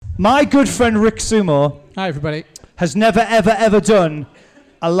My good friend Rick Sumo. Hi, everybody. Has never, ever, ever done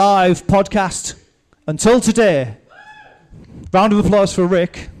a live podcast until today. Round of applause for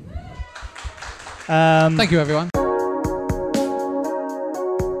Rick. Thank you, everyone.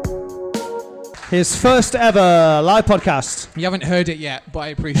 His first ever live podcast. You haven't heard it yet, but I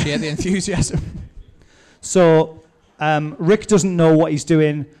appreciate the enthusiasm. So, Rick doesn't know what he's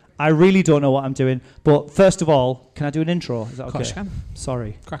doing. I really don't know what I'm doing. But first of all, can I do an intro? Is that okay? Of course you can.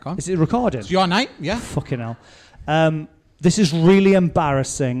 Sorry. Crack on. Is it recorded? It's your night, yeah. Fucking hell. This is really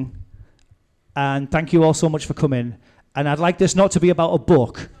embarrassing. And thank you all so much for coming. And I'd like this not to be about a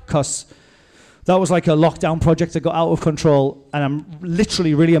book, because that was like a lockdown project that got out of control. And I'm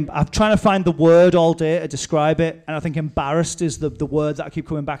literally really... I'm trying to find the word all day to describe it. And I think embarrassed is the word that I keep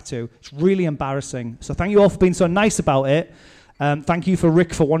coming back to. It's really embarrassing. So thank you all for being so nice about it. Thank you for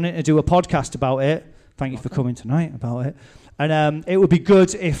Rick for wanting to do a podcast about it. Thank you for coming tonight about it. And it would be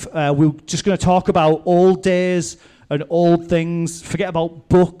good if we were just going to talk about old days and old things. Forget about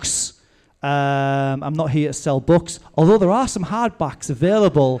books. I'm not here to sell books, although there are some hardbacks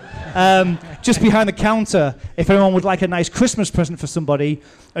available just behind the counter. If anyone would like a nice Christmas present for somebody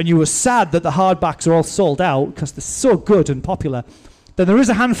and you were sad that the hardbacks are all sold out because they're so good and popular, then there is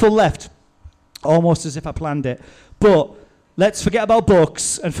a handful left, almost as if I planned it. But let's forget about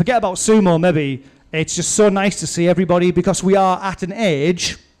books and forget about sumo maybe. It's just so nice to see everybody because we are at an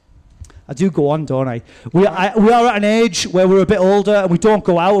age... I do go on, don't I? We are at an age where we're a bit older and we don't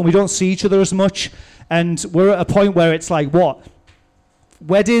go out and we don't see each other as much. And we're at a point where it's like, what?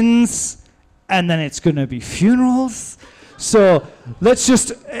 Weddings, and then it's going to be funerals. So it's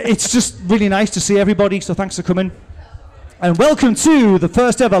just really nice to see everybody. So thanks for coming. And welcome to the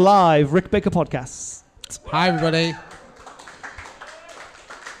first ever live Rick Baker podcast. Hi, everybody.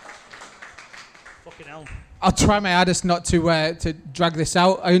 I'll try my hardest not to drag this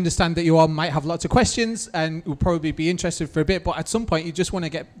out. I understand that you all might have lots of questions and will probably be interested for a bit, but at some point you just want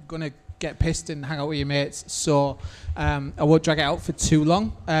to get pissed and hang out with your mates. So I won't drag it out for too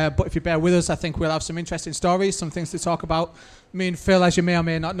long. But if you bear with us, I think we'll have some interesting stories, some things to talk about. Me and Phil, as you may or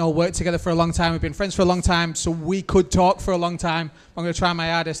may not know, worked together for a long time. We've been friends for a long time, so we could talk for a long time. I'm going to try my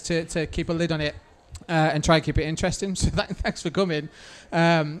hardest to keep a lid on it. And try and keep it interesting. So thanks for coming.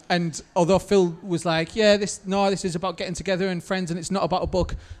 And although Phil was like, this is about getting together and friends, and it's not about a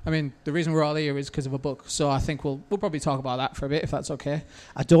book. I mean, the reason we're all here is because of a book. So I think we'll probably talk about that for a bit, if that's okay.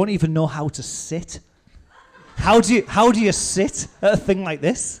 I don't even know how to sit. How do you sit at a thing like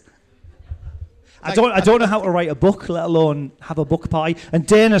this? I don't know how to write a book, let alone have a book party. And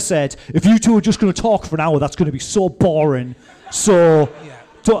Dana said, if you two are just going to talk for an hour, that's going to be so boring. So.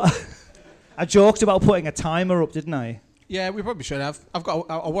 Yeah. I joked about putting a timer up, didn't I? Yeah, we probably should have. I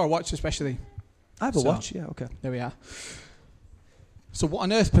wore a watch especially. I have a watch, yeah, okay. There we are. So what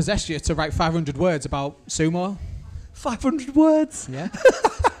on earth possessed you to write 500 words about sumo? 500 words? Yeah.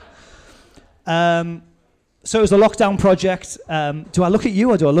 So it was a lockdown project. Do I look at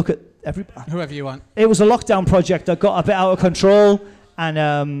you or do I look at everybody? Whoever you want. It was a lockdown project that got a bit out of control,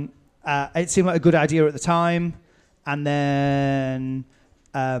 and it seemed like a good idea at the time. And then...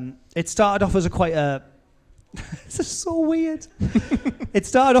 it started off as this is so weird. It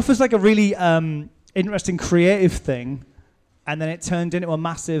started off as like a really interesting creative thing, and then it turned into a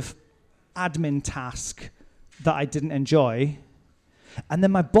massive admin task that I didn't enjoy. And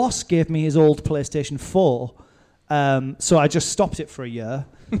then my boss gave me his old PlayStation 4, so I just stopped it for a year.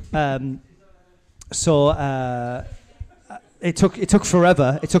 It took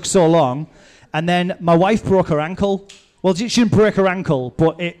forever. It took so long. And then my wife broke her ankle. Well, she didn't break her ankle,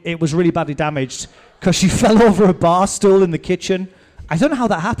 but it was really badly damaged because she fell over a bar stool in the kitchen. I don't know how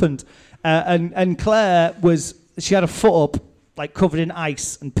that happened. And Claire she had a foot up, like covered in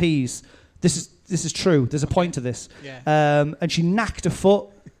ice and peas. This is true. There's a point to this. Yeah. And she knacked a foot.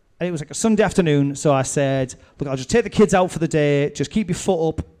 And it was like a Sunday afternoon. So I said, look, I'll just take the kids out for the day. Just keep your foot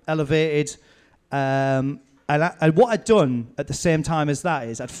up, elevated. And what I'd done at the same time as that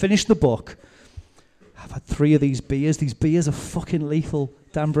is I'd finished the book. I've had 3 of these beers. These beers are fucking lethal,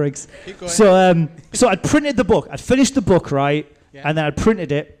 Dan Briggs. Keep going. So I'd printed the book. I'd finished the book, right? Yeah. And then I'd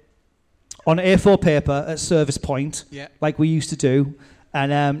printed it on A4 paper at Service Point, like we used to do.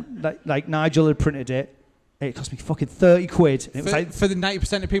 And like Nigel had printed it. It cost me fucking 30 quid. And it was like, for the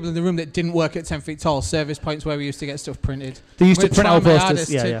 90% of people in the room that didn't work at 10 feet tall, Service Point's where we used to get stuff printed. They used to print out posters.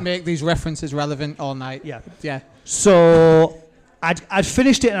 To make these references relevant all night. Yeah. So I'd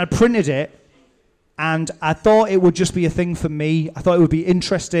finished it and I'd printed it. And I thought it would just be a thing for me. I thought it would be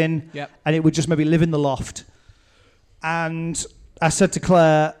interesting. Yep. And it would just maybe live in the loft. And I said to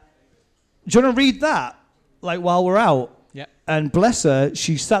Claire, do you want to read that? Like while we're out? Yeah. And bless her,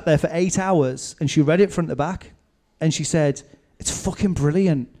 she sat there for 8 hours and she read it front to back. And she said, it's fucking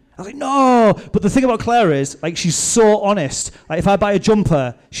brilliant. I was like, no. But the thing about Claire is, like, she's so honest. Like, if I buy a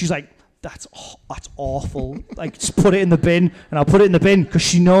jumper, she's like, that's awful. Like, just put it in the bin. And I'll put it in the bin because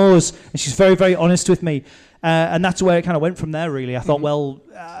she knows. And she's very, very honest with me. And that's where it kind of went from there, really. I thought, well,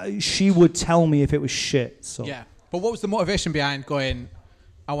 she would tell me if it was shit. So. Yeah. But what was the motivation behind going,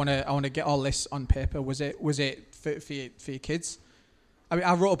 I want to get all this on paper? Was it for your kids? I mean,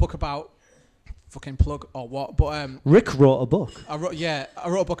 I wrote a book about fucking plug or what, but Rick wrote a book. I wrote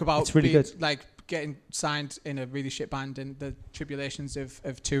a book about it's really good. Like getting signed in a really shit band and the tribulations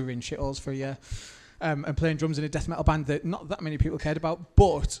of touring shitholes for a year, and playing drums in a death metal band that not that many people cared about.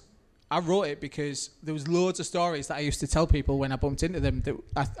 But I wrote it because there was loads of stories that I used to tell people when I bumped into them that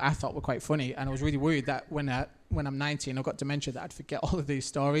I thought were quite funny, and I was really worried that when I'm 90 and I've got dementia that I'd forget all of these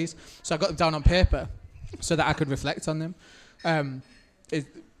stories. So I got them down on paper so that I could reflect on them.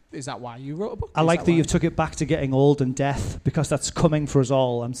 Is that why you wrote a book? I like that you've took it back to getting old and death, because that's coming for us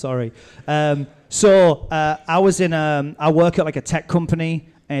all. I'm sorry. So I was in I work at like a tech company,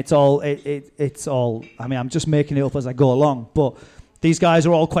 and it's all. I mean, I'm just making it up as I go along, but these guys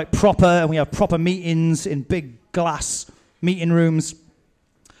are all quite proper, and we have proper meetings in big glass meeting rooms.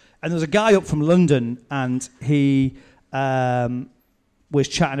 And there's a guy up from London, and he was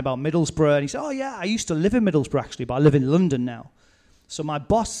chatting about Middlesbrough, and he said, "Oh yeah, I used to live in Middlesbrough actually, but I live in London now." So my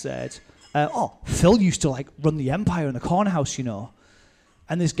boss said, Phil used to like run the Empire in the Corner House, you know.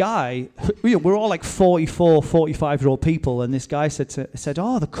 And this guy, we're all like 44, 45-year-old people, and this guy said,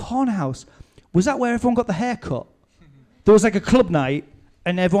 the Corner House, was that where everyone got the haircut? There was like a club night,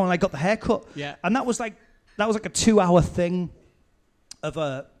 and everyone like got the haircut. Yeah. And that was like a 2-hour thing of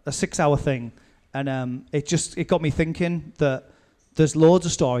a 6-hour thing. And it got me thinking that there's loads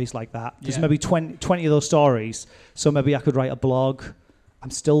of stories like that. There's maybe 20 of those stories. So maybe I could write a blog. I'm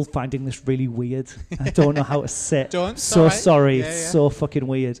still finding this really weird. I don't know how to sit. So right. Sorry. Yeah, it's so fucking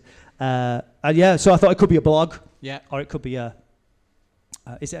weird. And yeah, so I thought it could be a blog. Yeah. Or it could be a...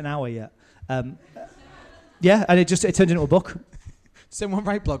 is it an hour yet? Yeah, and it turned into a book. Does anyone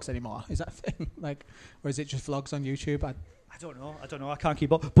write blogs anymore? Is that a thing? Like, or is it just vlogs on YouTube? I don't know. I can't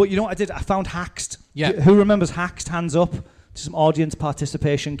keep up. But you know what I did? I found Haxed. Yeah. Who remembers Haxed? Hands up. Some audience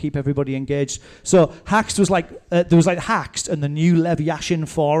participation, keep everybody engaged. So Haxed was like, there was like Haxed and the New Lev Yashin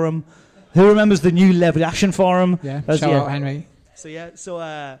Forum. Who remembers the New Lev Yashin Forum? Yeah, shout out Henry. So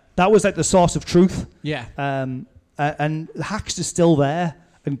that was like the source of truth. Yeah. And Haxed is still there,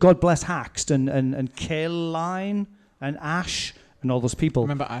 and God bless Haxed and Caroline and Ash and all those people.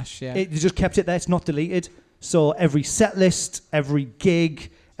 Remember Ash, yeah. They just kept it there, it's not deleted. So every set list, every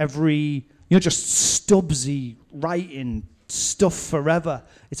gig, every, just Stubbsy writing stuff forever.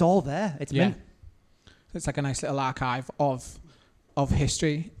 It's all there. It's mint. It's like a nice little archive of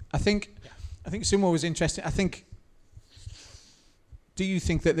history. I think Sumo was interesting. Do you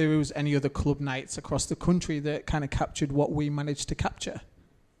think that there was any other club nights across the country that kind of captured what we managed to capture?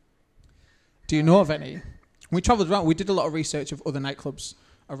 Do you know of any? We travelled around. We did a lot of research of other nightclubs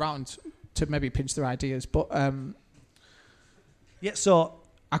around to maybe pitch their ideas, but so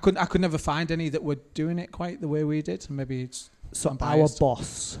I could never find any that were doing it quite the way we did. Maybe it's so our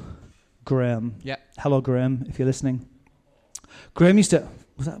boss, Graham. Yeah. Hello, Graham, if you're listening. Graham used to.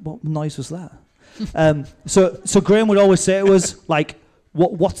 What noise was that? So Graham would always say to us, like,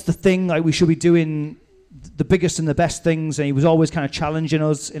 what's the thing like we should be doing, the biggest and the best things, and he was always kind of challenging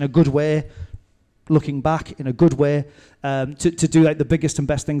us in a good way. Looking back in a good way, to do like the biggest and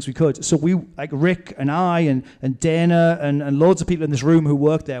best things we could. So we, like Rick and I and Dana and loads of people in this room who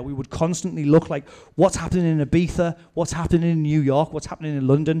worked there, we would constantly look like what's happening in Ibiza, what's happening in New York, what's happening in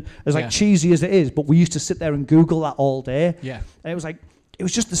London. As like cheesy as it is, but we used to sit there and Google that all day. Yeah. And it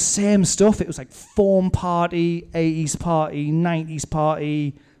was just the same stuff. It was like foam party, 80s party, 90s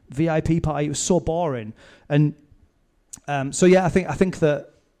party, VIP party. It was so boring. And so yeah, I think that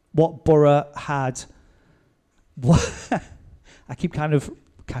what Borough had... I keep kind of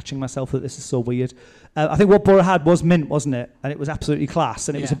catching myself that this is so weird. I think what Borough had was mint, wasn't it? And it was absolutely class,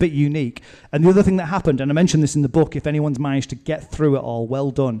 and it was a bit unique. And the other thing that happened, and I mentioned this in the book, if anyone's managed to get through it all, well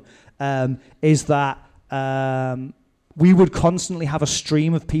done, is that we would constantly have a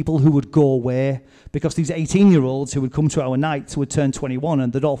stream of people who would go away, because these 18-year-olds who would come to our nights would turn 21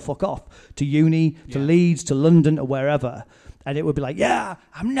 and they'd all fuck off to uni, to Leeds, to London, or wherever. And it would be like,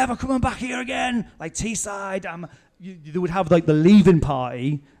 I'm never coming back here again. Like Teesside, they would have like the leaving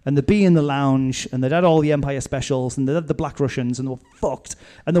party and the be in the lounge, and they'd had all the Empire specials, and they'd had the Black Russians, and they were fucked.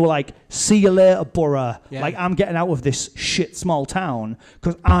 And they were like, see you later, Borough. Yeah. Like, I'm getting out of this shit small town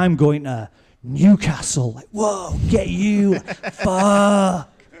because I'm going to Newcastle, like, whoa, get you,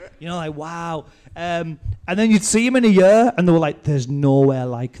 fuck. You know, like, wow. And then you'd see him in a year, and they were like, there's nowhere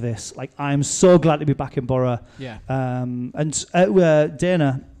like this. Like, I'm so glad to be back in Borough. Yeah. And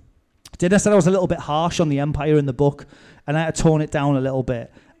Dana said I was a little bit harsh on the Empire in the book, and I had to tone it down a little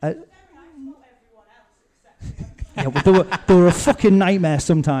bit. Yeah, they were a fucking nightmare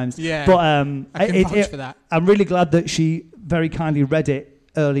sometimes. Yeah, but I can vouch for that. I'm really glad that she very kindly read it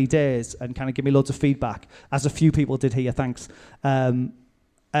early days and kind of gave me loads of feedback, as a few people did here. Thanks,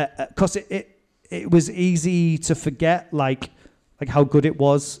 because it was easy to forget like how good it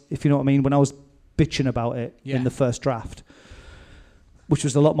was, if you know what I mean, when I was bitching about it in the first draft, which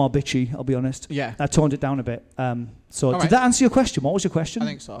was a lot more bitchy, I'll be honest. Yeah, I toned it down a bit. So right. Did that answer your question? What was your question? I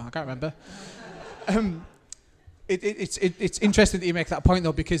think so. I can't remember. It's interesting that you make that point,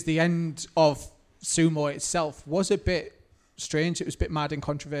 though, because the end of Sumo itself was a bit strange. It was a bit mad in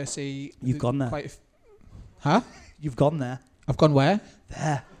controversy. You've gone there. Huh? You've gone there. I've gone where?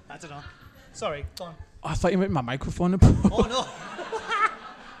 There. I don't know. Sorry, go on. I thought you meant my microphone. Oh, no.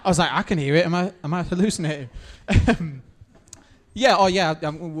 I was like, I can hear it. Am I hallucinating?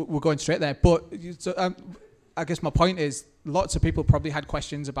 We're going straight there. But I guess my point is, lots of people probably had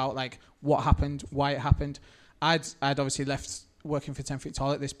questions about like what happened, why it happened. I'd obviously left working for 10 Feet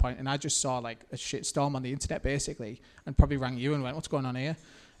Tall at this point, and I just saw like a shitstorm on the internet basically, and probably rang you and went, "What's going on here?"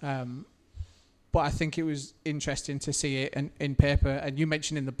 But I think it was interesting to see it in paper, and you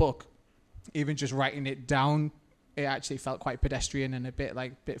mentioned in the book, even just writing it down, it actually felt quite pedestrian and a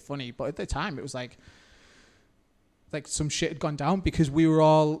bit funny. But at the time, it was like some shit had gone down, because we were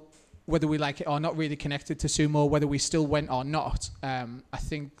all, whether we like it or not, really connected to sumo, whether we still went or not. I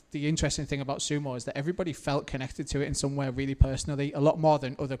think the interesting thing about sumo is that everybody felt connected to it in some way really personally, a lot more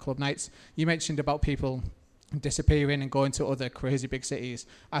than other club nights. You mentioned about people disappearing and going to other crazy big cities.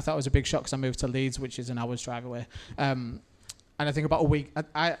 I thought it was a big shock because I moved to Leeds, which is an hour's drive away. And I think about a week,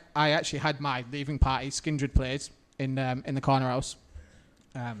 I actually had my leaving party, Skindred played in the corner house.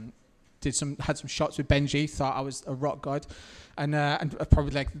 Had some shots with Benji, thought I was a rock god, and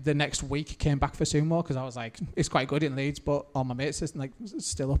probably like the next week came back for sumo because I was like, it's quite good in Leeds, but all my mates is like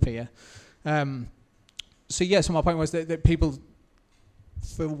still up here. So my point was that people,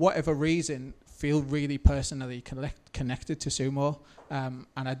 for whatever reason, feel really personally connected to sumo,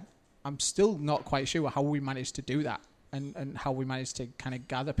 and I'm still not quite sure how we managed to do that, and how we managed to kind of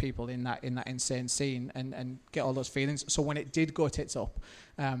gather people in that insane scene and get all those feelings. So when it did go tits up,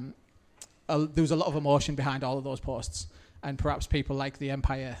 there was a lot of emotion behind all of those posts, and perhaps people like the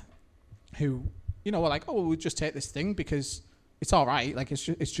Empire, who were like, oh, we'll just take this thing because it's all right, like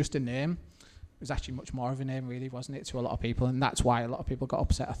it's just a name. It was actually much more of a name, really, wasn't it, to a lot of people, and that's why a lot of people got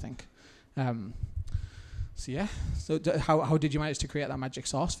upset, I think. So how did you manage to create that magic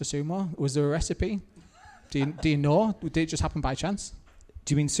sauce for sumo? Was there a recipe? Do you know? Did it just happen by chance?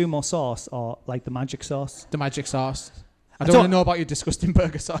 Do you mean sumo sauce or like the magic sauce? The magic sauce. I don't want to know about your disgusting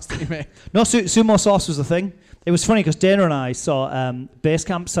burger sauce that you make. No, sumo sauce was the thing. It was funny because Dana and I saw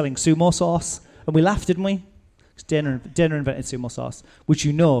Basecamp selling sumo sauce, and we laughed, didn't we? Dana invented sumo sauce, which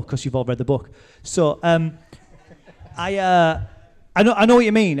you know because you've all read the book. So I know what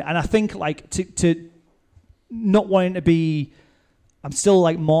you mean, and I think like to not wanting to be, I'm still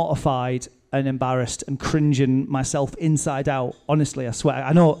like mortified and embarrassed and cringing myself inside out. Honestly, I swear.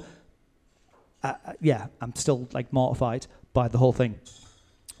 I know. I'm still like mortified by the whole thing.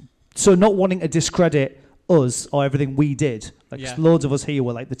 So not wanting to discredit us or everything we did. Loads of us here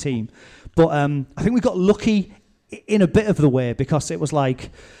were like the team. But I think we got lucky in a bit of the way because it was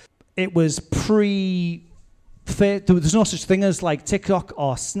there's no such thing as like TikTok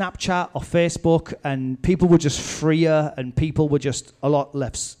or Snapchat or Facebook, and people were just freer and people were just a lot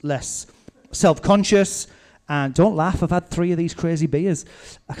less self-conscious. And don't laugh, I've had 3 of these crazy beers.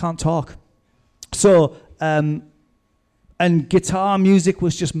 I can't talk. So, and guitar music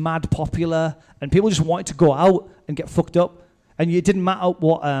was just mad popular, and people just wanted to go out and get fucked up, and it didn't matter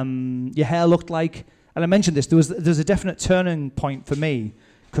what your hair looked like. And I mentioned this, there's a definite turning point for me,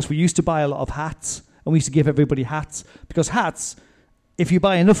 because we used to buy a lot of hats, and we used to give everybody hats, because hats, if you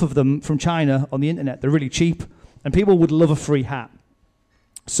buy enough of them from China on the internet, they're really cheap, and people would love a free hat.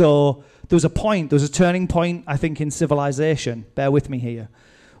 So there was a turning point, I think, in civilization, bear with me here,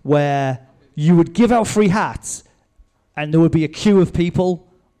 where you would give out free hats, and there would be a queue of people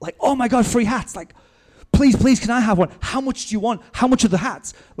like, oh my God, free hats. Like, please, can I have one? How much do you want? How much are the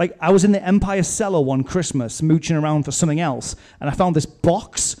hats? Like, I was in the Empire cellar one Christmas, mooching around for something else, and I found this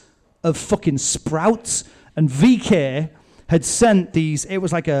box of fucking sprouts, and VK had sent these, it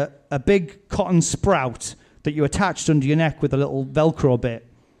was like a big cotton sprout that you attached under your neck with a little Velcro bit.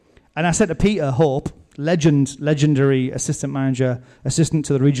 And I said to Peter Hope, legendary assistant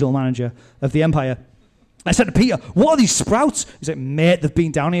to the regional manager of the Empire, I said to Peter, what are these sprouts? He's like, mate, they've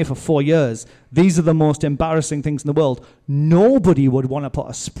been down here for 4 years. These are the most embarrassing things in the world. Nobody would want to put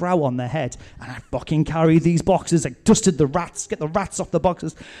a sprout on their head. And I fucking carried these boxes, like dusted the rats, get the rats off the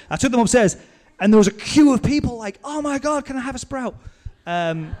boxes. I took them upstairs, and there was a queue of people like, oh my God, can I have a sprout?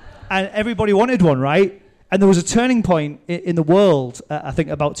 And everybody wanted one, right? And there was a turning point in the world, I think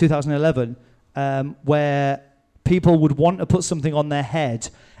about 2011, where people would want to put something on their head,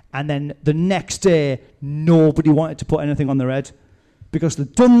 and then the next day, nobody wanted to put anything on their head because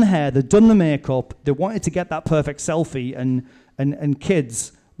they'd done the hair, they'd done the makeup, they wanted to get that perfect selfie, and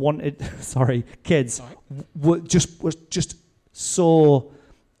kids wanted, were just so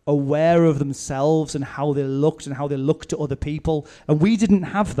aware of themselves and how they looked and how they looked to other people. And we didn't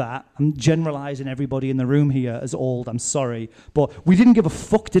have that. I'm generalizing everybody in the room here as old, I'm sorry. But we didn't give a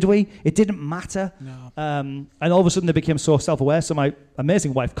fuck, did we? It didn't matter. No. And all of a sudden they became so self-aware. So my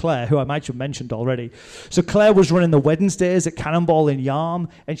amazing wife, Claire, who I might have mentioned already. So Claire was running the Wednesdays at Cannonball in Yarm.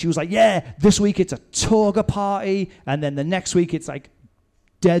 And she was like, yeah, this week it's a toga party. And then the next week it's like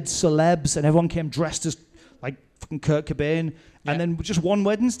dead celebs. And everyone came dressed as like fucking Kurt Cobain. And then just one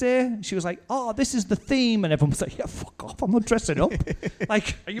Wednesday, she was like, oh, this is the theme. And everyone was like, yeah, fuck off, I'm not dressing up.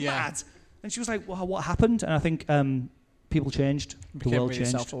 Like, are you mad? And she was like, well, what happened? And I think people changed. The world really changed.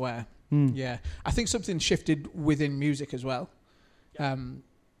 Self-aware. Yeah. I think something shifted within music as well.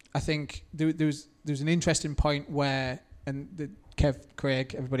 I think there was an interesting point where, and Kev,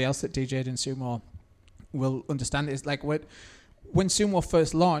 Craig, everybody else that DJ'd in Sumo will understand it. It's like when Sumo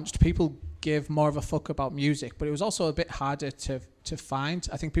first launched, people gave more of a fuck about music, but it was also a bit harder to find.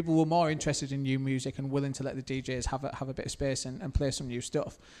 I think people were more interested in new music and willing to let the DJs have a bit of space and play some new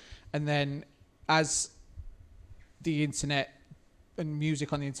stuff. And then as the internet and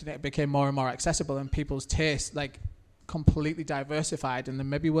music on the internet became more and more accessible and people's tastes like completely diversified, and they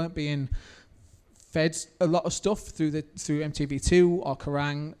maybe weren't being fed a lot of stuff through MTV2 or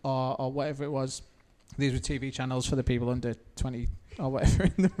Kerrang or whatever it was. These were TV channels for the people under 20 or whatever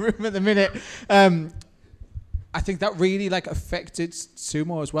in the room at the minute. I think that really like affected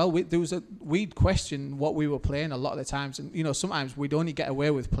Sumo as well. We'd question what we were playing a lot of the times, and sometimes we'd only get away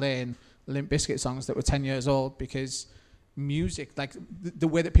with playing Limp Bizkit songs that were 10 years old because music, like the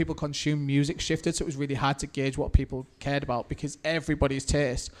way that people consume music shifted, so it was really hard to gauge what people cared about because everybody's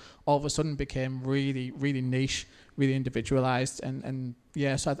taste all of a sudden became really, really niche, really individualized, and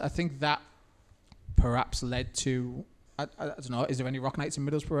so I think that perhaps led to, I don't know, is there any Rock Nights in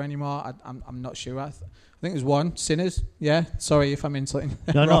Middlesbrough anymore? I'm not sure. I think there's one, Sinners. Yeah, sorry if I'm insulting.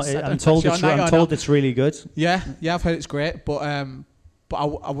 No, I'm told it's really good. Yeah, I've heard it's great, but I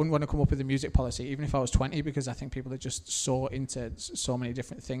wouldn't want to come up with a music policy even if I was 20 because I think people are just so into so many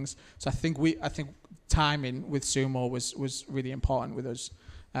different things. So I think timing with Sumo was really important with us.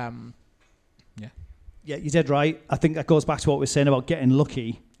 Yeah, you did right. I think that goes back to what we were saying about getting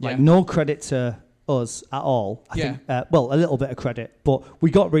lucky. Like no credit to us at all. I think, a little bit of credit, but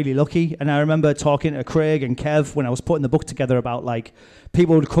we got really lucky. And I remember talking to Craig and Kev when I was putting the book together about like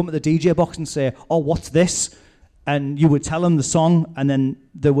people would come to the DJ box and say, oh, what's this? And you would tell them the song and then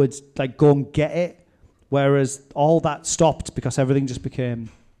they would like go and get it. Whereas all that stopped because everything just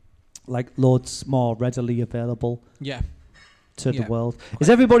became like loads more readily available. To the world. Is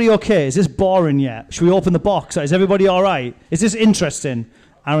everybody okay? Is this boring yet? Should we open the box? Is everybody all right? Is this interesting?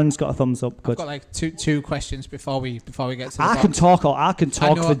 Aaron's got a thumbs up. Good. I've got like two questions before we get to the I box. can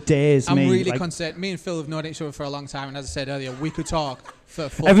talk for days. I'm really concerned. Me and Phil have known each other for a long time, and as I said earlier, we could talk for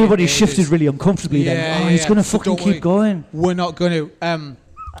 40 Everybody pages. shifted really uncomfortably then. He's going to fucking keep going. We're not going to.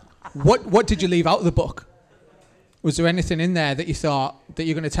 What did you leave out of the book? Was there anything in there that you thought that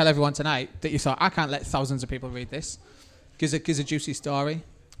you're going to tell everyone tonight that you thought, I can't let thousands of people read this? Gives a juicy story.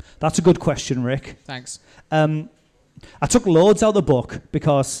 That's a good question, Rick. Thanks. I took loads out of the book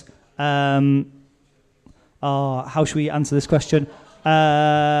because... how should we answer this question?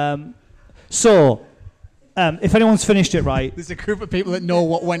 If anyone's finished it right... There's a group of people that know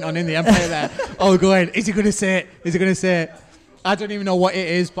what went on in the Empire there. Oh, go ahead. Is he going to say it? Is he going to say it? I don't even know what it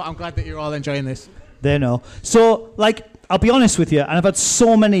is, but I'm glad that you're all enjoying this. They know. So, I'll be honest with you, and I've had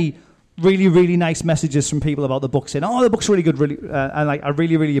so many really, really nice messages from people about the book saying, oh, the book's really good, really, and I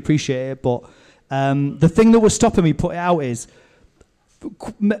really, really appreciate it, but the thing that was stopping me put it out is,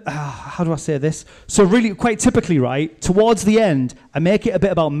 how do I say this? So really, quite typically, right, towards the end, I make it a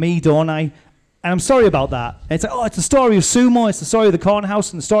bit about me, don't I? And I'm sorry about that. And it's like, oh, it's the story of Sumo, it's the story of the Corn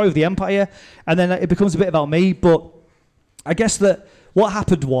House, and the story of the Empire, and then it becomes a bit about me, but I guess that what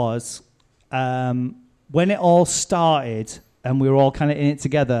happened was, when it all started, and we were all kind of in it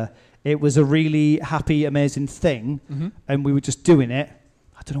together. It was a really happy, amazing thing, and we were just doing it.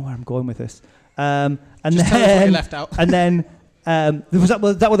 I don't know where I'm going with this. And just tell us what you left out. And then was that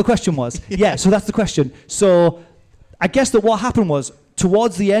what the question was? Yeah. So that's the question. So I guess that what happened was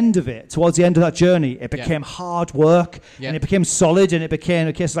towards the end of that journey, it became hard work, and it became solid, and it became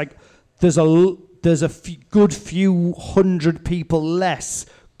a case like there's a good few hundred people less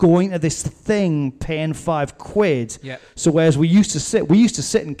going to this thing paying £5. Yeah. So whereas we used to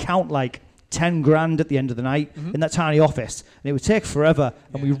sit and count like 10 grand at the end of the night in that tiny office, and it would take forever,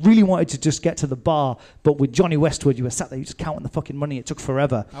 and we really wanted to just get to the bar, but with Johnny Westwood you were sat there, you just counting the fucking money. It took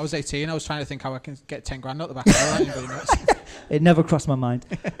forever. I was 18, I was trying to think how I can get 10 grand out the back of the It never crossed my mind.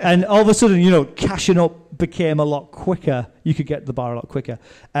 And all of a sudden, cashing up became a lot quicker. You could get to the bar a lot quicker.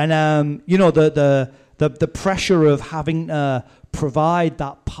 And the pressure of having to provide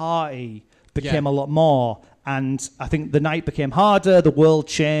that party became a lot more, and I think the night became harder, the world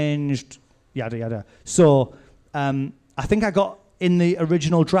changed, yada yada. So I think I got in the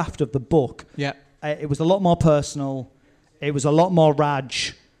original draft of the book, it was a lot more personal, it was a lot more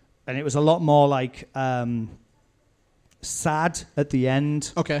Raj, and it was a lot more like sad at the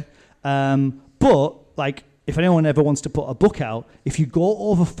end. Okay. But like, if anyone ever wants to put a book out, if you go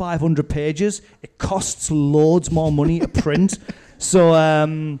over 500 pages, it costs loads more money to print. So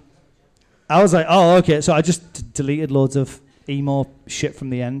I was like, oh, okay. So I just deleted loads of emo shit from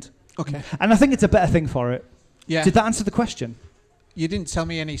the end. Okay. And I think it's a better thing for it. Yeah. Did that answer the question? You didn't tell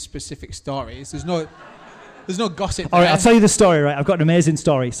me any specific stories. There's no gossip there. All right, I'll tell you the story, right? I've got an amazing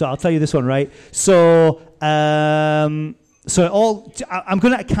story, so I'll tell you this one, right? So, I'm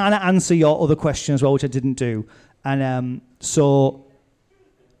going to kind of answer your other question as well, which I didn't do. And so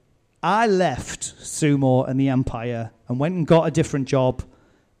I left Sumo and the Empire and went and got a different job,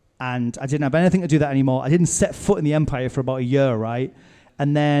 and I didn't have anything to do that anymore. I didn't set foot in the Empire for about a year, right?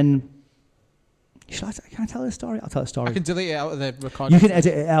 And then, can I tell the story? I'll tell the story. I can delete it out of the recording. You can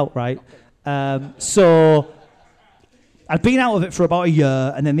edit it out, right? So I'd been out of it for about a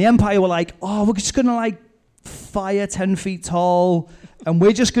year, and then the Empire were like, oh, we're just going to like fire 10 feet tall, and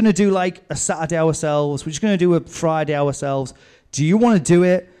we're just going to do like a Saturday ourselves. We're just going to do a Friday ourselves. Do you want to do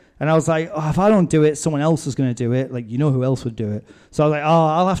it? And I was like, oh, if I don't do it, someone else is going to do it. Like, you know who else would do it? So I was like, oh,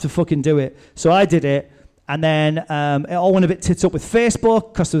 I'll have to fucking do it. So I did it. And then it all went a bit tits up with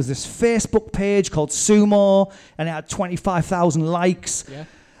Facebook, because there was this Facebook page called Sumo, and it had 25,000 likes. Yeah.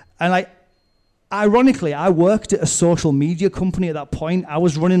 And like, ironically, I worked at a social media company at that point. I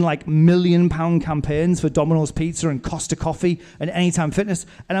was running like £1 million campaigns for Domino's Pizza and Costa Coffee and Anytime Fitness.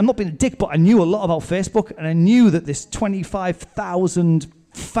 And I'm not being a dick, but I knew a lot about Facebook, and I knew that this 25,000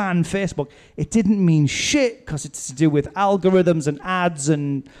 fan Facebook, it didn't mean shit, because it's to do with algorithms and ads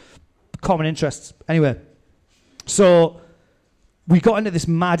and common interests. Anyway, so we got into this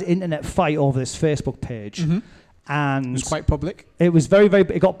mad internet fight over this Facebook page. And it was quite public. It was very, very.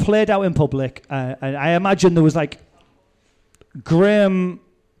 It got played out in public, and I imagine there was like, Graham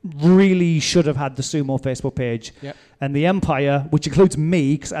really should have had the Sumo Facebook page, and the Empire, which includes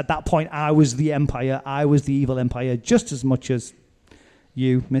me, because at that point I was the Empire, I was the evil Empire, just as much as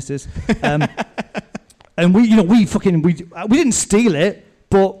you, Mrs. And we didn't steal it,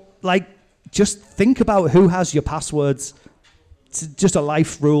 but like, just think about who has your passwords. It's just a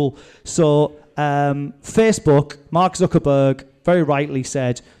life rule. So. Facebook, Mark Zuckerberg very rightly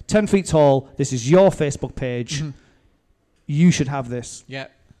said, 10 feet tall, this is your Facebook page. You should have this. Yeah.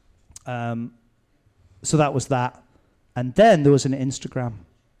 So that was that. And then there was an Instagram.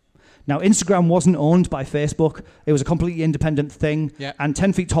 Now, Instagram wasn't owned by Facebook. It was a completely independent thing. Yeah. And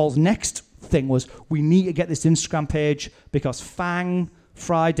 10 feet tall's next thing was, we need to get this Instagram page, because Fang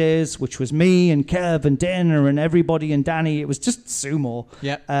Fridays, which was me and Kev and Dana and everybody and Danny, it was just Sumo.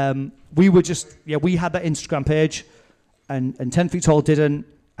 Yeah. We had that Instagram page, and 10 feet tall didn't,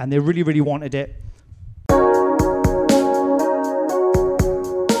 and they really, really wanted it.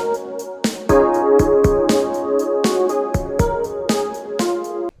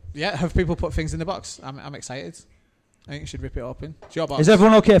 Yeah, have people put things in the box? I'm excited. I think you should rip it open. It's your box. Is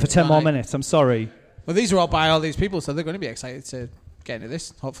everyone okay for 10 more minutes? I'm sorry. Well, these are all by all these people, so they're going to be excited to get into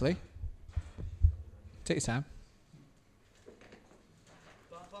this, hopefully. Take your time.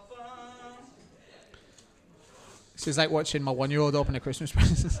 This is like watching my 1-year-old open a Christmas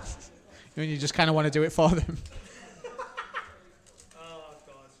present. You just kind of want to do it for them. Oh,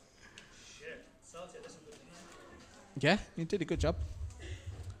 God. Shit. Yeah, you did a good job.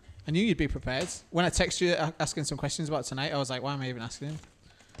 I knew you'd be prepared. When I texted you asking some questions about tonight, I was like, why am I even asking him?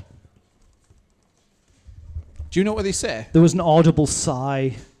 Do you know what they say? There was an audible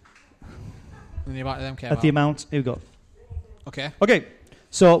sigh And the amount of them came at out. the amount. Here we go. Okay. Okay,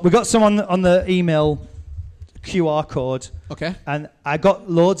 so we got some on the email QR code, Okay. and I got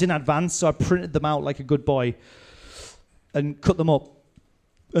loads in advance, so I printed them out like a good boy and cut them up.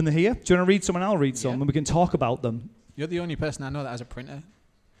 And they're here. Do you want to read some and I'll read some, Yeah. and we can talk about them? You're the only person I know that has a printer.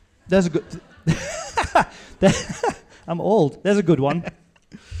 There's a good... I'm old. There's a good one.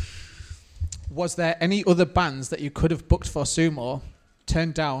 Was there any other bands that you could have booked for Sumo,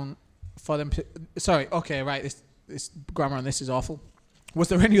 turned down for them? Sorry, okay, right. This grammar on this is awful. Was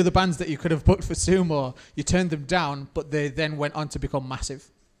there any other bands that you could have booked for Sumo, you turned them down, but they then went on to become massive?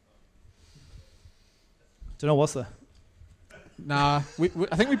 Don't know, what's there? Nah,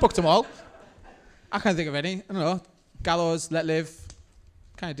 I think we booked them all. I can't think of any. I don't know. Gallows, Let Live,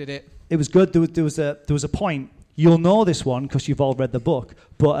 kind of did it. It was good. There was a point. You'll know this one because you've all read the book.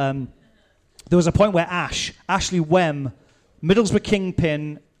 But there was a point where Ashley Wem, Middlesbrough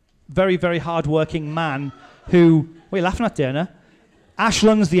kingpin, very, very hard-working man who... What are you laughing at, Dana? Ash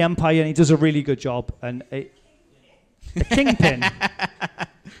runs the Empire and he does a really good job. And a kingpin.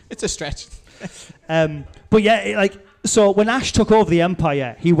 It's a stretch. But yeah, so when Ash took over the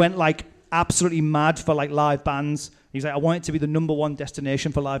Empire, he went absolutely mad for live bands. He's like, I want it to be the number one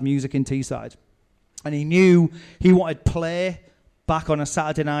destination for live music in Teesside. And he knew he wanted play back on a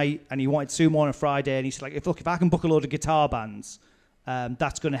Saturday night, and he wanted Sumo on a Friday. And he said, if I can book a load of guitar bands,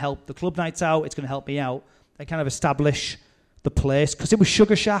 that's going to help the club nights out. It's going to help me out. They kind of establish the place because it was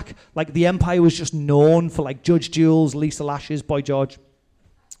Sugar Shack. The Empire was just known for Judge Jules, Lisa Lashes, Boy George.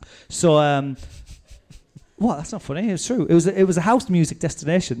 So. What? That's not funny. It's true. It was a house music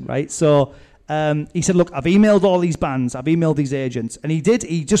destination, right? So he said, look, I've emailed all these bands. I've emailed these agents. And he did.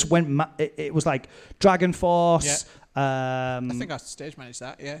 He just went... it was Dragon Force. Yeah. I think I stage managed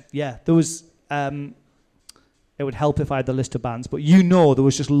that, yeah. Yeah. There was... it would help if I had the list of bands. But there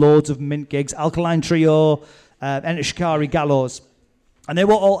was just loads of mint gigs. Alkaline Trio, Enter Shikari, Gallows. And they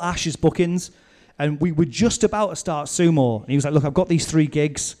were all Ash's bookings. And we were just about to start Sumo. And he was like, look, I've got these 3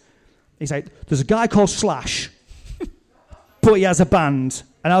 gigs. He's like, there's a guy called Slash, but he has a band.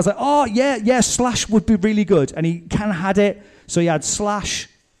 And I was like, oh, yeah, Slash would be really good. And he kind of had it. So he had Slash,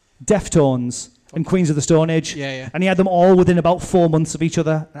 Deftones, and Queens of the Stone Age. Yeah. And he had them all within about 4 months of each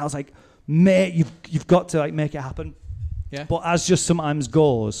other. And I was like, mate, you've got to make it happen. Yeah. But as just sometimes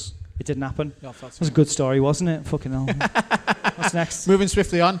goes, it didn't happen. It was a good story, wasn't it? Fucking hell. What's next? Moving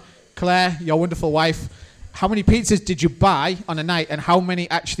swiftly on. Claire, your wonderful wife. How many pizzas did you buy on a night, and how many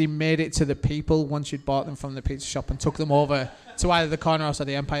actually made it to the people once you'd bought them from the pizza shop and took them over to either the Corner House or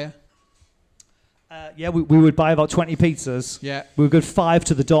the Empire? We would buy about 20 pizzas. Yeah. We would go 5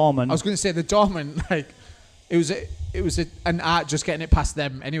 to the doorman. I was going to say the doorman, it was an art just getting it past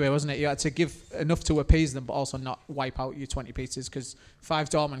them anyway, wasn't it? You had to give enough to appease them, but also not wipe out your 20 pizzas, because 5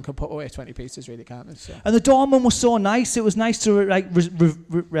 doormen could put away 20 pizzas, really, can't they? So. And the doorman was so nice. It was nice to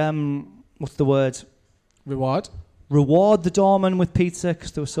what's the word? Reward the doorman with pizza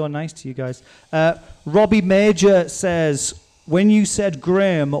because they were so nice to you guys. Robbie Major says, when you said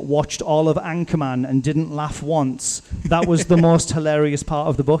Graham watched all of Anchorman and didn't laugh once, that was the most hilarious part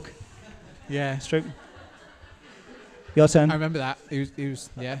of the book. Yeah. It's true. Your turn. I remember that. He was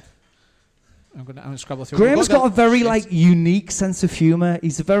yeah. I'm gonna scrabble through. Graham's got a very unique sense of humour.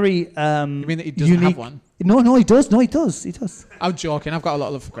 He's a very You mean that he doesn't have one? No, he does. No, he does. He does. I'm joking. I've got a lot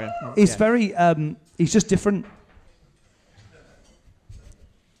of love for Graham. He's very. He's just different.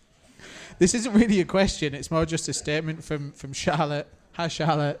 This isn't really a question. It's more just a statement from Charlotte. Hi,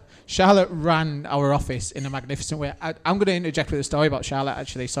 Charlotte. Charlotte ran our office in a magnificent way. I'm going to interject with a story about Charlotte,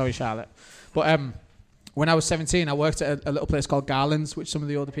 actually. Sorry, Charlotte. But when I was 17, I worked at a little place called Garland's, which some of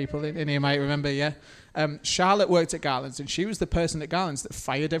the older people in here might remember, yeah. Charlotte worked at Garland's, and she was the person at Garland's that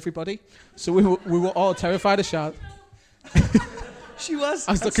fired everybody. So we were all terrified of Charlotte. She was.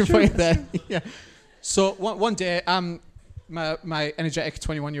 I was looking for you there. Yeah. So one day, my energetic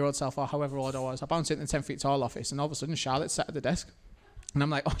 21-year-old self, or however old I was, I bounced into the 10 feet tall office, and all of a sudden Charlotte sat at the desk. And I'm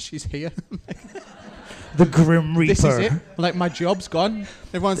like, oh, she's here. The Grim Reaper. This is it. Like, my job's gone.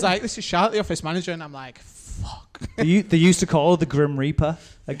 Everyone's like, this is Charlotte, the office manager. And I'm like, fuck. They used to call her the Grim Reaper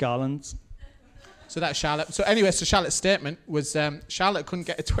at Garland's. So that's Charlotte. So anyway, so Charlotte's statement was Charlotte couldn't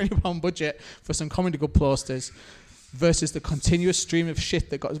get a £20 budget for some comedy good posters versus the continuous stream of shit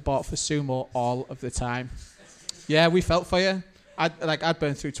that got us bought for Sumo all of the time. Yeah, we felt for you. I'd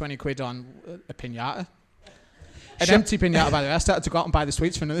burn through 20 quid on a piñata. An empty piñata, by the way. I started to go out and buy the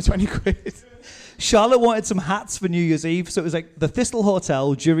sweets for another 20 quid. Charlotte wanted some hats for New Year's Eve, so it was like the Thistle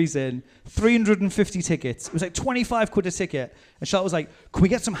Hotel, Jury's Inn, 350 tickets. It was like 25 quid a ticket. And Charlotte was like, can we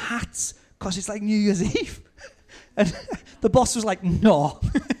get some hats? Because it's like New Year's Eve. And the boss was like, no.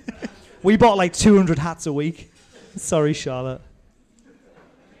 We bought like 200 hats a week. Sorry, Charlotte.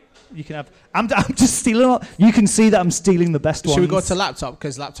 You can have... I'm just stealing... You can see that I'm stealing the best ones. Should we go to laptop?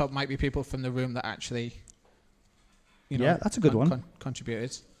 Because laptop might be people from the room that actually... Yeah, that's a good one.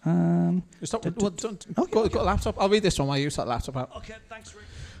 Contributed. Oh, Go to laptop. I'll read this one while you sort laptop out. Okay, thanks, Rick.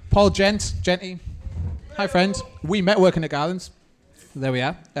 Paul Genty. Hi, friend. We met working at Garland's. There we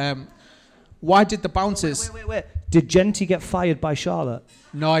are. Why did the bouncers... Wait. Did Genty get fired by Charlotte?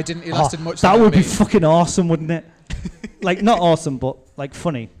 No, I didn't. He lasted much That longer would than be me. fucking awesome, wouldn't it? Like, not awesome, but, like,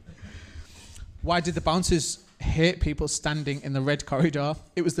 funny. Why did the bouncers hate people standing in the red corridor?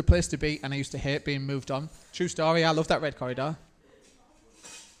 It was the place to be, and I used to hate being moved on. True story. I love that red corridor.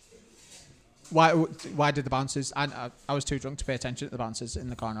 Why did the bouncers... I was too drunk to pay attention to the bouncers in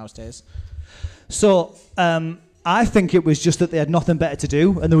the cornerhouse days. So, I think it was just that they had nothing better to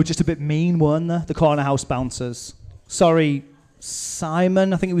do, and they were just a bit mean, weren't they? The corner house bouncers. Sorry,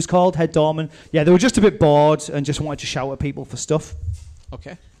 Simon, I think it was called, head doorman. Yeah, they were just a bit bored and just wanted to shout at people for stuff.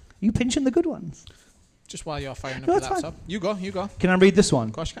 Okay. You pinching the good ones? Just while you're firing up No, your that's laptop. You go. Can I read this one?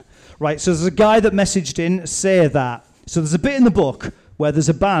 Of course you can. Right, so there's a guy that messaged in, say that. So there's a bit in the book where there's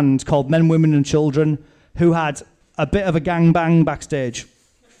a band called Men, Women and Children who had a bit of a gangbang backstage.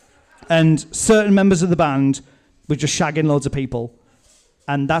 And certain members of the band were just shagging loads of people.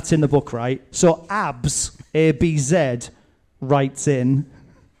 And that's in the book, right? So Abs, A-B-Z, writes in.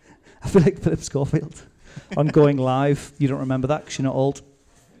 I feel like Philip Schofield on Going Live. You don't remember that because you're not old.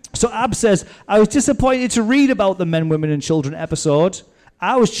 So Ab says, I was disappointed to read about the Men, Women and Children episode.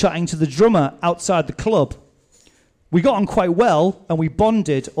 I was chatting to the drummer outside the club. We got on quite well and we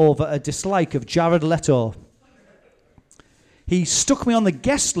bonded over a dislike of Jared Leto. He stuck me on the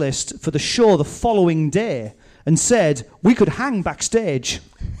guest list for the show the following day and said we could hang backstage.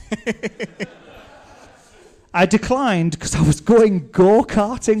 I declined because I was going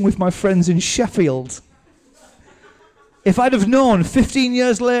go-karting with my friends in Sheffield. If I'd have known 15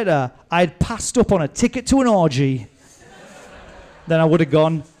 years later I'd passed up on a ticket to an orgy, then I would have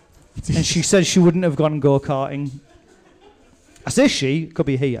gone. And she said she wouldn't have gone go-karting. I say she, could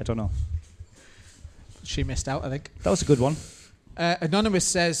be he, I don't know. She missed out, I think. That was a good one. Anonymous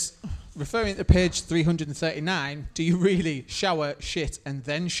says, referring to page 339, do you really shower, shit, and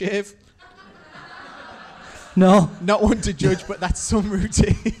then shave? No. Not one to judge, but that's some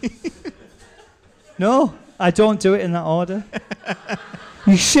routine. No, I don't do it in that order.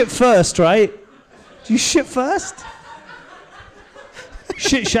 You shit first, right? Do you shit first?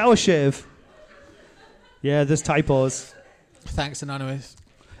 Shit, shower, shave. Yeah, there's typos. Thanks, Anonymous.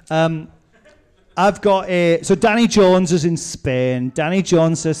 I've got so Danny Jones is in Spain. Danny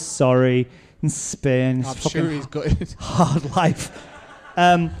Jones says sorry in Spain. I'm sure he's good. Hard life.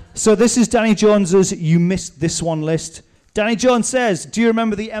 So this is Danny Jones's You Missed This One list. Danny Jones says, do you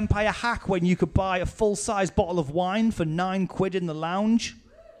remember the Empire hack when you could buy a full-size bottle of wine for £9 in the lounge?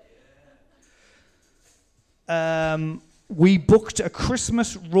 We booked a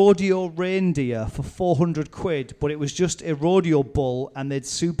Christmas rodeo reindeer for £400, but it was just a rodeo bull and they'd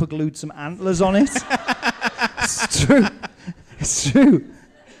super glued some antlers on it. It's true. It's true.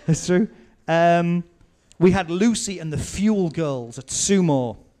 It's true. We had Lucy and the Fuel Girls at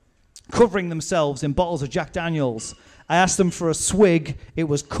Sumo covering themselves in bottles of Jack Daniels. I asked them for a swig. It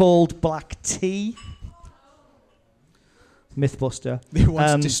was cold black tea. Mythbuster. They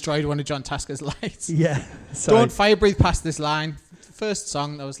once destroyed one of John Tasker's lights. Yeah. Sorry. Don't fire breathe past this line. First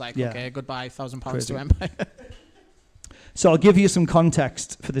song, that was like, okay, goodbye, £1,000 to Empire. So I'll give you some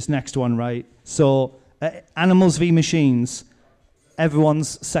context for this next one, right? So Animals v Machines,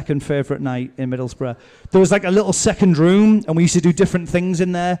 everyone's second favourite night in Middlesbrough. There was like a little second room and we used to do different things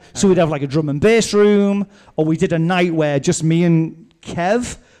in there. So we'd have like a drum and bass room, or we did a night where just me and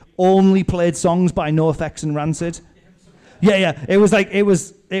Kev only played songs by NoFX and Rancid. Yeah. It was like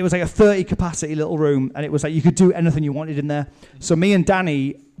a 30 capacity little room, and it was like you could do anything you wanted in there. So me and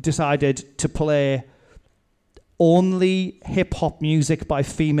Danny decided to play only hip hop music by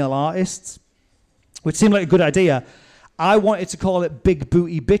female artists, which seemed like a good idea. I wanted to call it Big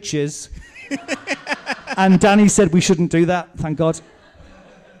Booty Bitches, and Danny said we shouldn't do that. Thank God.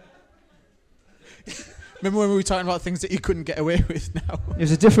 Remember when we were talking about things that you couldn't get away with now? It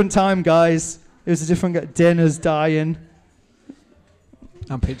was a different time, guys. It was a different. Dana's dying.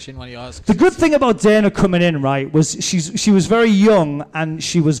 I'm pitching one of yours. The good thing about Dana coming in, right, was she was very young and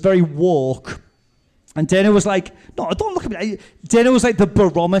she was very woke. And Dana was like, no, don't look at me. Dana was like the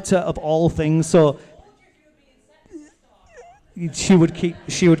barometer of all things. So she would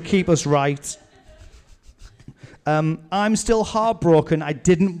keep us right. I'm still heartbroken. I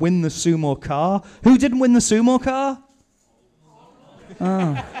didn't win the sumo car. Who didn't win the sumo car?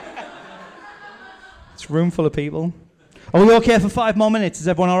 Oh. It's a room full of people. Are we okay for 5 more minutes? Is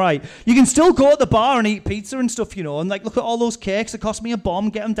everyone all right? You can still go to the bar and eat pizza and stuff, you know, and like look at all those cakes. It cost me a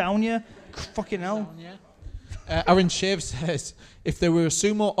bomb. Get them down here. Fucking hell. Aaron Shave says, if there were a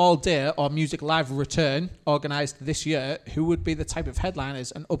Sumo All Day or Music Live return organised this year, who would be the type of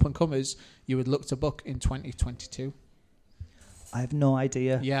headliners and up-and-comers you would look to book in 2022? I have no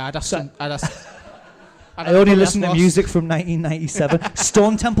idea. Yeah, I only listen to music from 1997.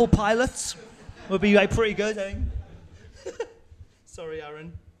 Stone Temple Pilots would be like pretty good, I think. Sorry,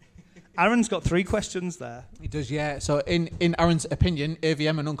 Aaron. Aaron's got 3 questions there. He does, yeah. So in Aaron's opinion,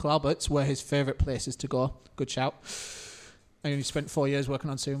 AVM and Uncle Albert's were his favourite places to go. Good shout. I only spent 4 years working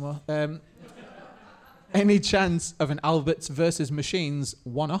on Sumo. Any chance of an Albert's versus Machines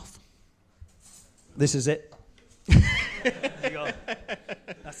one-off? This is it. There you go.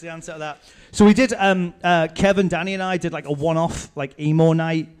 That's the answer to that. So we did, Kevin, Danny and I did like a one-off like emo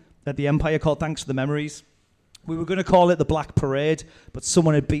night at the Empire called Thanks for the Memories. We were going to call it the Black Parade, but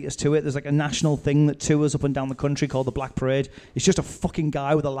someone had beat us to it. There's like a national thing that tours up and down the country called the Black Parade. It's just a fucking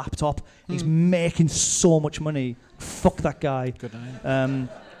guy with a laptop. He's making so much money. Fuck that guy. Good night.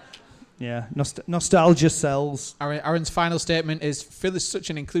 Yeah, nostalgia sells. Aaron's final statement is, Phil is such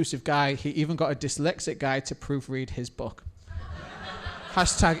an inclusive guy, he even got a dyslexic guy to proofread his book.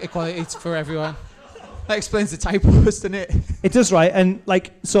 Hashtag equality for everyone. That explains the typos, doesn't it? It does, right? And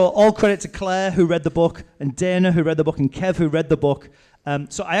like, so all credit to Claire, who read the book, and Dana, who read the book, and Kev, who read the book.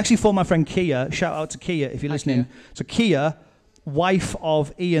 So I actually phoned my friend Kia. Shout out to Kia if you're listening. Kia. So Kia, wife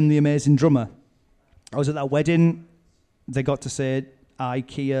of Ian, the amazing drummer. I was at that wedding. They got to say,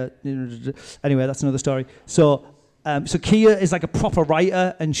 Kia. Anyway, that's another story. So Kia is like a proper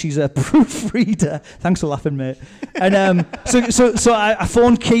writer, and she's a proofreader. Thanks for laughing, mate. And so I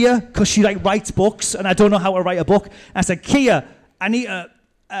phoned Kia because she like writes books, and I don't know how to write a book. And I said, Kia, I need to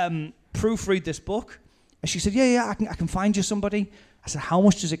proofread this book. And she said, yeah, I can find you somebody. I said, how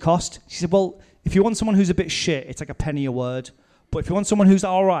much does it cost? She said, well, if you want someone who's a bit shit, it's like a penny a word. But if you want someone who's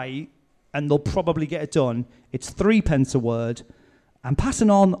all right, and they'll probably get it done, it's 3 pence a word. I'm passing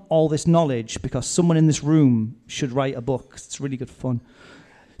on all this knowledge because someone in this room should write a book. It's really good fun.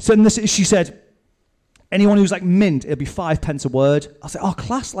 So she said, anyone who's like mint, it'll be 5 pence a word. I said, oh,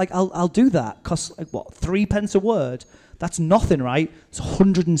 class, like I'll do that. Costs like what, 3 pence a word? That's nothing, right? It's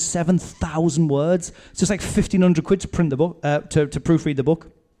 107,000 words. So it's like 1,500 quid to print the book, to proofread the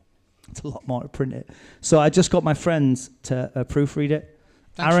book. It's a lot more to print it. So I just got my friends to proofread it.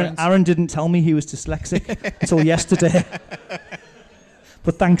 Thanks, Aaron didn't tell me he was dyslexic until yesterday.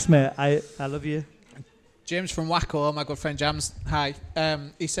 But thanks, mate. I love you. James from Wacko, my good friend Jams. Hi.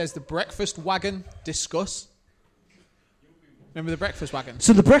 He says, the breakfast wagon, discuss. Remember the breakfast wagon?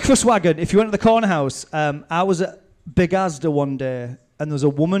 So the breakfast wagon, if you went to the corner house, I was at Big Asda one day, and there was a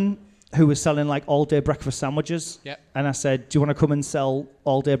woman who was selling like all-day breakfast sandwiches. Yep. And I said, do you want to come and sell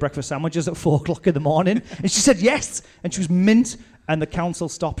all-day breakfast sandwiches at 4 o'clock in the morning? And she said yes. And she was mint, and the council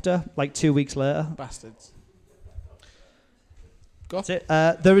stopped her like 2 weeks later. Bastards. Go. That's it.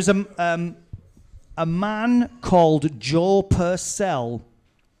 There is a man called Joe Purcell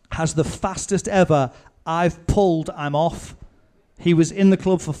has the fastest ever I've pulled, I'm off. He was in the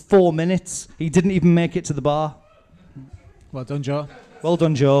club for 4 minutes. He didn't even make it to the bar. Well done, Joe. Well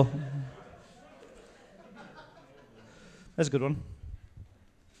done, Joe. That's a good one.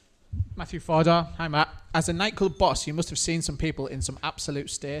 Matthew Fordor. Hi, Matt. As a nightclub boss, you must have seen some people in some absolute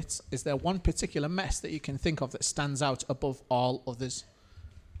states. Is there one particular mess that you can think of that stands out above all others?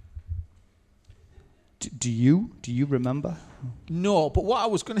 Do you remember? No, but what I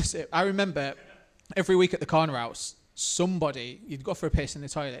was going to say, I remember every week at the corner house, you'd go for a piss in the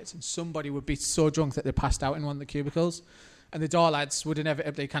toilets, and somebody would be so drunk that they passed out in one of the cubicles, and the door lads would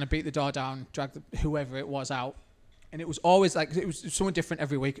inevitably kind of beat the door down, drag whoever it was out. And it was always like, it was someone different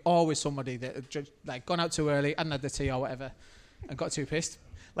every week. Always somebody that had just, like, gone out too early, hadn't had the tea or whatever, and got too pissed.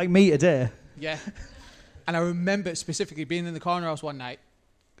 Like me today. Yeah. And I remember specifically being in the corner house one night.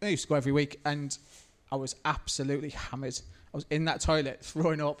 I used to go every week, and I was absolutely hammered. I was in that toilet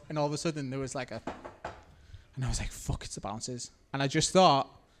throwing up, and all of a sudden there was like and I was like, fuck, it's the bouncers. And I just thought,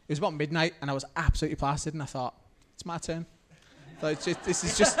 it was about midnight, and I was absolutely plastered, and I thought, it's my turn. So this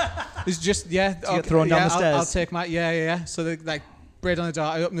is just yeah. To get thrown down the stairs. I'll take my yeah. So they like braid on the door.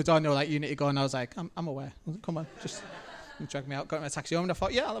 I opened the door, and they were like, "You need to go." And I was like, "I'm aware. Come on, just drag me out." Got in a taxi home, and I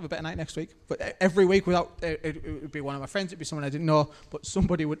thought, "Yeah, I'll have a better night next week." But every week, it would be one of my friends, it'd be someone I didn't know, but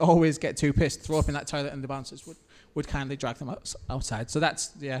somebody would always get too pissed, throw up in that toilet, and the bouncers would kindly drag them outside. So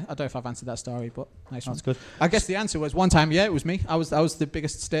that's I don't know if I've answered that story, but nice one. That's good. I guess the answer was one time. Yeah, it was me. I was the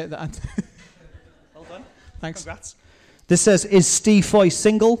biggest state that. Well done. Thanks. Congrats. This says, is Steve Foy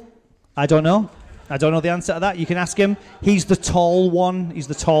single? I don't know. I don't know the answer to that. You can ask him. He's the tall one.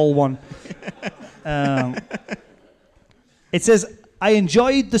 It says, I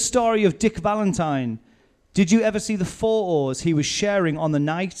enjoyed the story of Dick Valentine. Did you ever see the photos he was sharing on the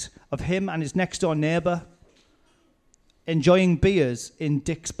night of him and his next door neighbour enjoying beers in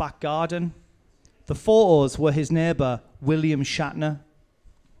Dick's back garden? The photos were his neighbour, William Shatner.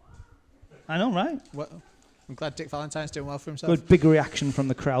 I know, right? Well, I'm glad Dick Valentine's doing well for himself. Good big reaction from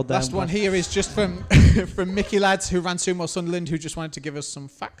the crowd there. Last one here is just from from Mickey Lads, who ran Sumo Sunderland, who just wanted to give us some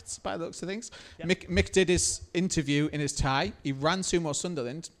facts by the looks of things. Yep. Mick did his interview in his tie. He ran Sumo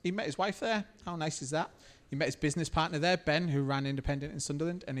Sunderland. He met his wife there. How nice is that? He met his business partner there, Ben, who ran Independent in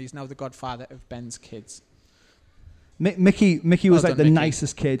Sunderland, and he's now the godfather of Ben's kids. Mickey was like the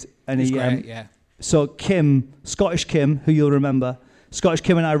nicest kid. And he's great, yeah. So Kim, Scottish Kim, who you'll remember, Scottish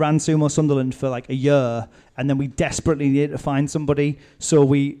Kim and I ran Sumo Sunderland for like a year, and then we desperately needed to find somebody. So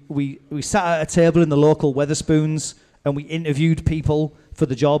we sat at a table in the local Wetherspoons, and we interviewed people for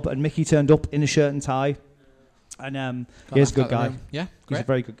the job, and Mickey turned up in a shirt and tie. And he's a good guy. Yeah, great. He's a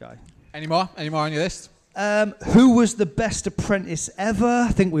very good guy. Any more on your list? Who was the best apprentice ever?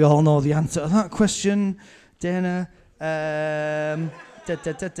 I think we all know the answer to that question. Dana. I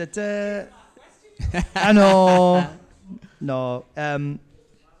know. No.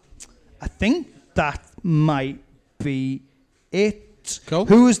 I think that might be it. Cool.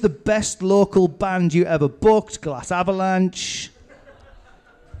 Who was the best local band you ever booked? Glass Avalanche.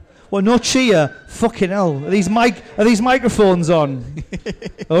 Well, no cheer. Fucking hell. Are these microphones on?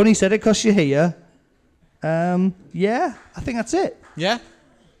 I only said it because you're here. Yeah, I think that's it. Yeah?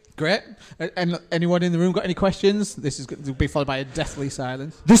 Great. And anyone in the room got any questions? This is going to be followed by a deathly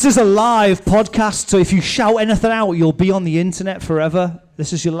silence. This is a live podcast, so if you shout anything out, you'll be on the internet forever.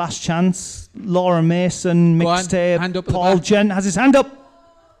 This is your last chance. Laura Mason, mixtape. Paul Gent has his hand up.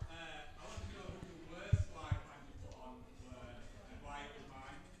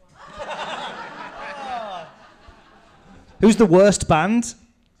 Who's the worst band?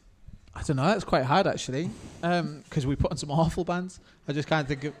 I don't know. That's quite hard, actually, because we put on some awful bands. I just can't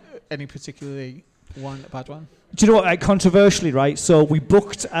think of any particularly bad one. Do you know what? Like, controversially, right? So we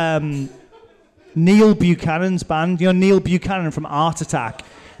booked Neil Buchanan's band. You know Neil Buchanan from Art Attack.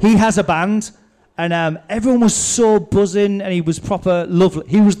 He has a band, and everyone was so buzzing, and he was proper lovely.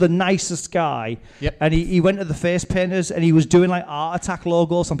 He was the nicest guy. Yep. And he went to the face painters, and he was doing like Art Attack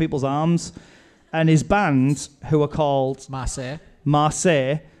logos on people's arms. And his band, who are called Marseille,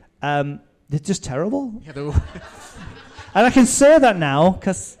 they're just terrible. Yeah, they were. And I can say that now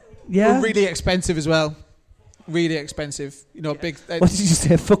because, yeah. They're really expensive as well. Really expensive. You know, big. What did you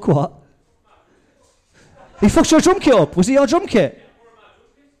say? Fuck what? He fucked your drum kit up. Was he your drum kit?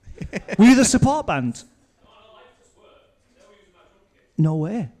 Were you the support band? No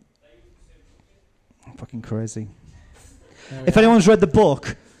way. Fucking crazy. If anyone's read the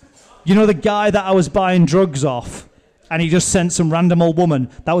book, you know the guy that I was buying drugs off, and he just sent some random old woman.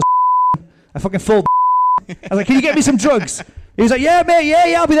 That was I fucking phoned. I was like, can you get me some drugs? He was like, yeah, mate,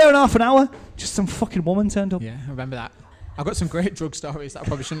 yeah, I'll be there in half an hour. Just some fucking woman turned up. Yeah, I remember that. I've got some great drug stories that I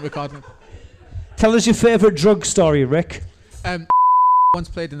probably shouldn't record. Tell us your favourite drug story, Rick. Once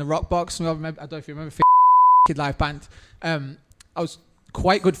played in the Rock Box. I don't know if you remember Kid Live Band. I was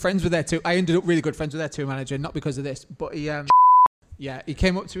quite good friends with their tour. I ended up really good friends with their tour manager, not because of this, but he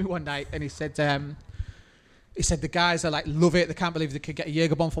came up to me one night and he said the guys are like, love it. They can't believe they could get a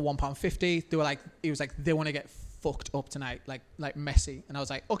Jaeger bomb for £1.50. He was like, they want to get fucked up tonight, like messy. And I was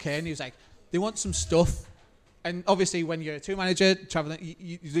like, okay. And he was like, they want some stuff. And obviously, when you're a tour manager traveling,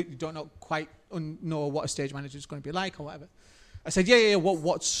 you don't quite know what a stage manager is going to be like or whatever. I said, yeah.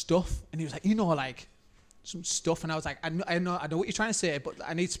 What stuff? And he was like, like some stuff. And I was like, I know what you're trying to say, but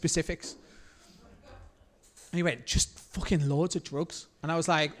I need specifics. And he went, just fucking loads of drugs. And I was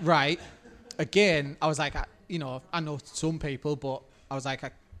like, right. Again, I was like, I know some people, but I was like,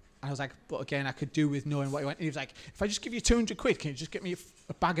 but again, I could do with knowing what he went. And he was like, if I just give you 200 quid, can you just get me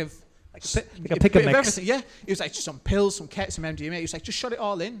a bag of like a pick of everything? Yeah. He was like, just some pills, some kets, some MDMA. He was like, just shut it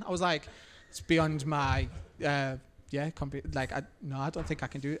all in. I was like, it's beyond my, I don't think I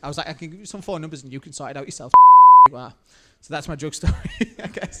can do it. I was like, I can give you some phone numbers and you can sort it out yourself. So that's my drug story, I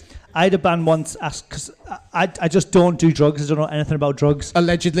guess. I had a band once ask, because I just don't do drugs. I don't know anything about drugs.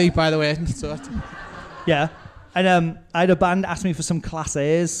 Allegedly, by the way. So yeah. And I had a band ask me for some Class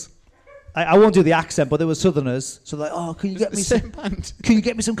A's. I won't do the accent, but they were Southerners. So they're like, oh, can you get me some band? Can you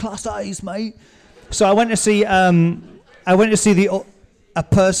get me some Class A's, mate? So I went to see a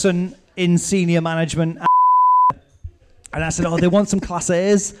person in senior management, and I said, oh, they want some Class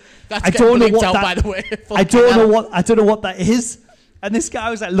A's. That's I don't know what that, by the way. I don't know what that is. And this guy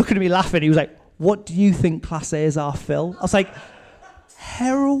was like looking at me laughing. He was like, what do you think Class A's are, Phil? I was like,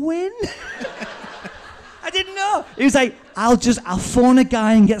 heroin? I didn't know. He was like, I'll phone a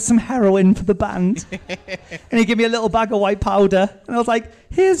guy and get some heroin for the band. And he gave me a little bag of white powder. And I was like,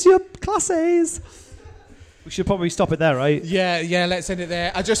 here's your Class A's. We should probably stop it there, right? Yeah, let's end it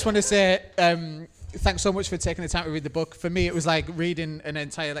there. I just want to say thanks so much for taking the time to read the book. For me, it was like reading an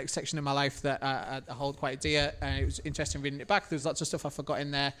entire section of my life that I hold quite dear. It was interesting reading it back. There's lots of stuff I forgot in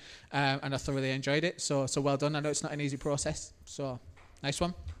there, and I thoroughly enjoyed it. So well done. I know it's not an easy process. So nice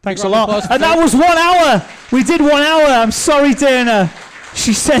one. Thanks a lot. And that was 1 hour. We did 1 hour. I'm sorry, Dana.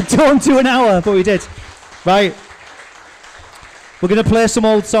 She said don't do an hour, but we did. Right. We're going to play some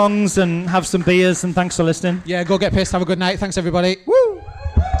old songs and have some beers, and thanks for listening. Yeah, go get pissed. Have a good night. Thanks, everybody.